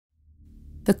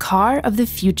The car of the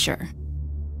future.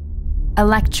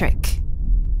 Electric.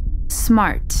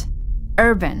 Smart.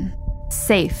 Urban.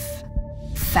 Safe.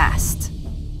 Fast.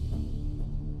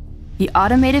 The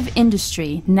automotive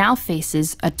industry now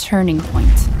faces a turning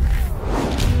point.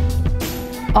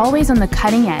 Always on the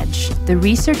cutting edge, the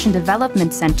Research and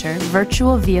Development Center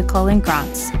Virtual Vehicle in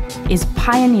Graz is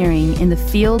pioneering in the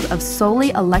field of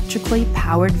solely electrically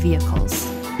powered vehicles.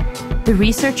 The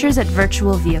researchers at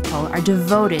Virtual Vehicle are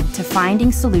devoted to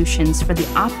finding solutions for the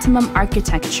optimum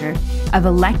architecture of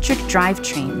electric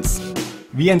drivetrains.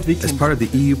 As part of the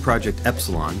EU project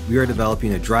EPSILON, we are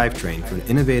developing a drivetrain for an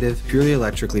innovative, purely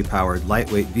electrically powered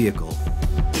lightweight vehicle.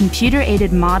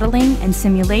 Computer-aided modeling and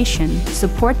simulation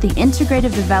support the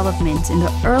integrative development in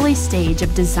the early stage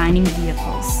of designing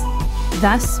vehicles.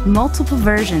 Thus, multiple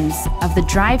versions of the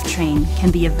drivetrain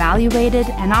can be evaluated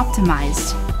and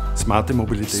optimized.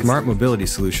 Smart mobility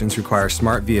solutions require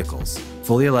smart vehicles,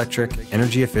 fully electric,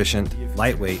 energy efficient,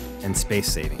 lightweight, and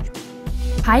space-saving.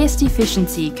 Highest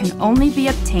efficiency can only be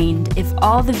obtained if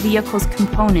all the vehicle's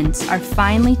components are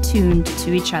finely tuned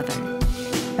to each other.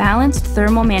 Balanced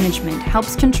thermal management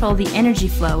helps control the energy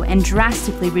flow and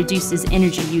drastically reduces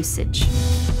energy usage.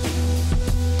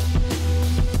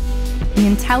 The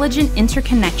intelligent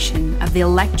interconnection of the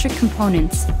electric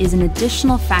components is an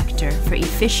additional factor for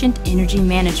efficient energy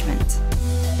management.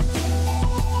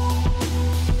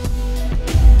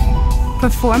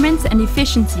 Performance and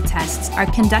efficiency tests are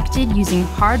conducted using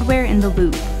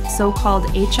hardware-in-the-loop, so-called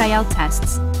HIL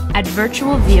tests, at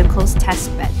Virtual Vehicle's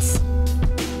test beds.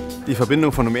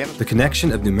 The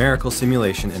connection of numerical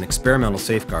simulation and experimental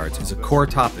safeguards is a core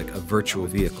topic of Virtual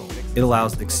Vehicle. It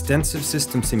allows extensive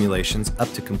system simulations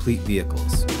up to complete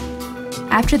vehicles.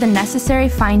 After the necessary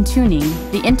fine-tuning,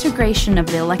 the integration of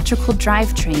the electrical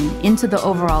drivetrain into the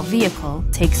overall vehicle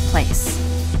takes place.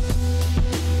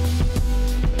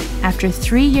 After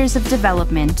 3 years of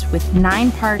development with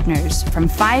 9 partners from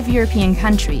 5 European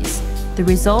countries, the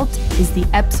result is the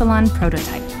EPSILON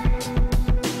prototype.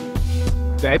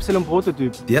 The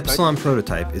EPSILON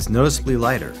prototype is noticeably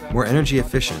lighter, more energy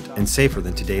efficient, and safer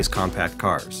than today's compact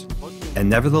cars. And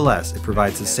nevertheless, it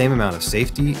provides the same amount of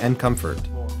safety and comfort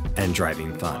and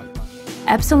driving fun.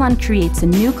 EPSILON creates a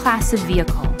new class of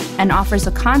vehicle and offers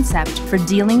a concept for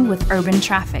dealing with urban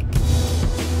traffic.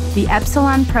 The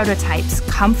EPSILON prototype's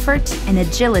comfort and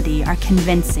agility are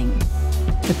convincing.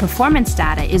 The performance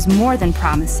data is more than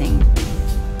promising.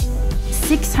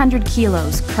 600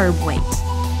 kilos curb weight,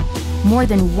 more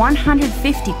than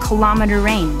 150 kilometer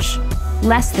range,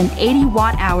 less than 80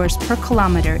 watt-hours per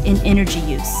kilometer in energy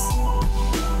use,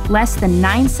 less than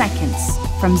 9 seconds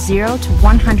from 0 to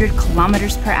 100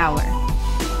 kilometers per hour.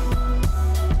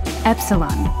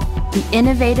 EPSILON, the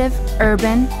innovative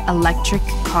urban electric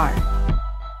car.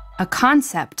 A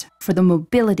concept for the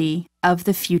mobility of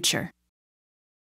the future.